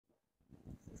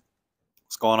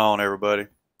going on, everybody?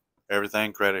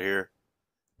 Everything Credit here.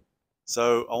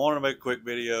 So I wanted to make a quick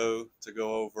video to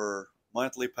go over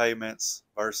monthly payments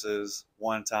versus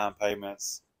one-time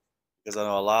payments, because I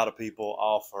know a lot of people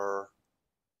offer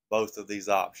both of these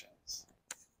options.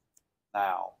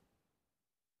 Now,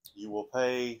 you will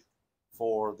pay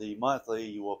for the monthly,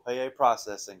 you will pay a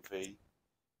processing fee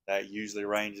that usually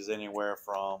ranges anywhere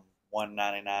from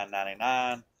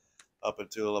 $199.99 up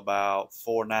until about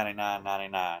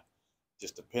 $499.99.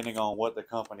 Just depending on what the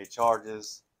company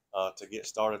charges to get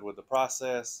started with the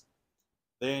process.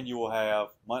 Then you will have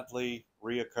monthly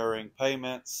reoccurring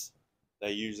payments.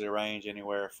 They usually range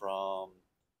anywhere from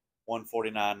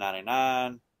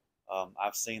 $149.99.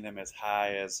 I've seen them as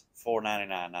high as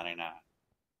 $499.99.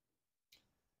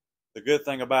 The good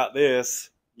thing about this,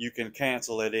 you can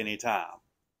cancel at any time.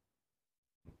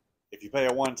 If you pay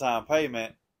a one-time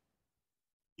payment,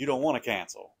 you don't want to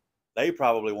cancel. They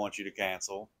probably want you to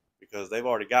cancel because they've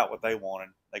already got what they wanted.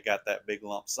 They got that big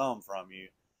lump sum from you.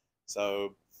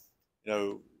 So,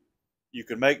 you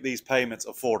can make these payments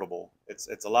affordable.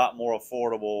 It's a lot more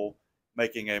affordable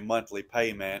making a monthly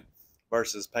payment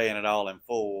versus paying it all in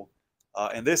full.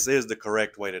 And this is the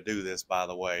correct way to do this, by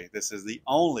the way. This is the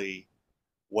only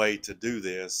way to do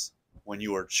this when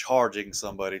you are charging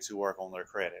somebody to work on their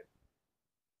credit.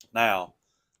 Now,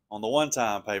 on the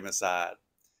one-time payment side,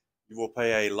 you will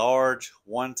pay a large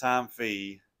one-time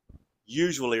fee,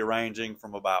 usually ranging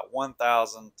from about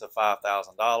 $1,000 to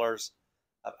 $5,000.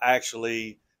 I've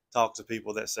actually talked to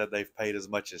people that said they've paid as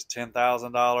much as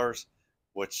 $10,000,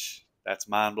 which that's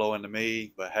mind-blowing to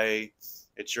me. But hey,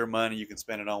 it's your money. You can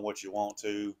spend it on what you want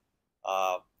to.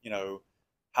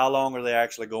 How long are they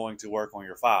actually going to work on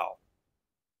your file?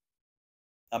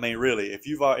 I mean, really, if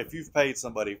you've paid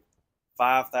somebody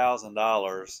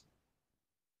 $5,000,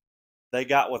 they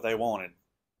got what they wanted.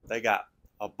 They got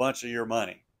a bunch of your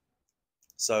money.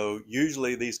 So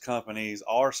usually these companies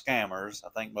are scammers. I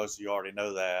think most of you already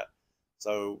know that.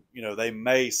 So, they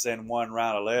may send one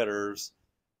round of letters,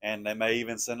 and they may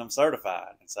even send them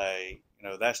certified and say,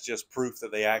 that's just proof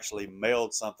that they actually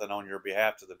mailed something on your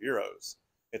behalf to the bureaus.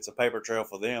 It's a paper trail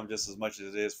for them just as much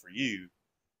as it is for you.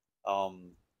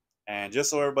 And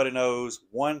just so everybody knows,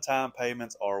 one-time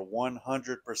payments are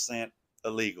 100%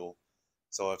 illegal.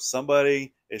 So if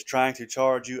somebody is trying to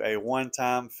charge you a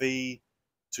one-time fee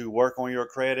to work on your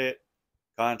credit,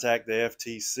 contact the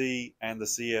FTC and the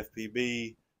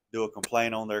CFPB, do a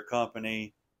complaint on their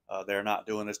company. They're not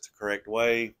doing this the correct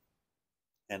way.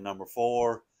 And number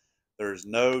 4, there's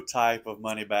no type of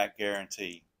money-back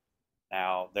guarantee.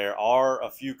 Now, there are a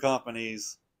few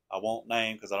companies, I won't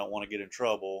name because I don't want to get in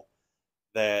trouble,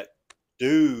 that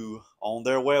do on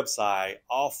their website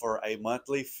offer a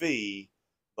monthly fee,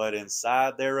 but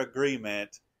inside their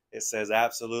agreement, it says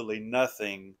absolutely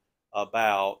nothing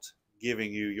about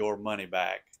giving you your money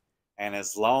back. And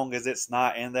as long as it's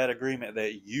not in that agreement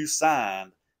that you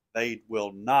signed, they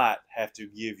will not have to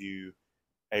give you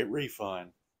a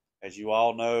refund. As you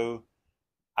all know,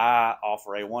 I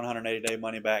offer a 180-day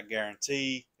money-back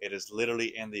guarantee. It is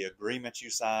literally in the agreement you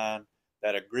sign.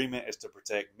 That agreement is to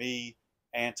protect me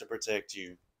and to protect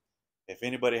you. If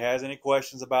anybody has any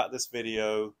questions about this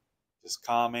video, just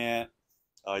comment.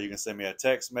 You can send me a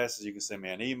text message. You can send me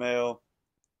an email.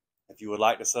 If you would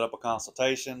like to set up a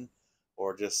consultation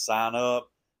or just sign up,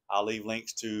 I'll leave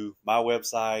links to my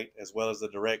website as well as the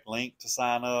direct link to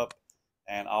sign up,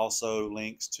 and also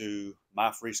links to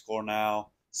my Free Score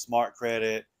Now, Smart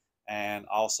Credit, and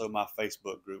also my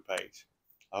Facebook group page.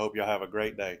 I hope y'all have a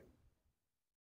great day.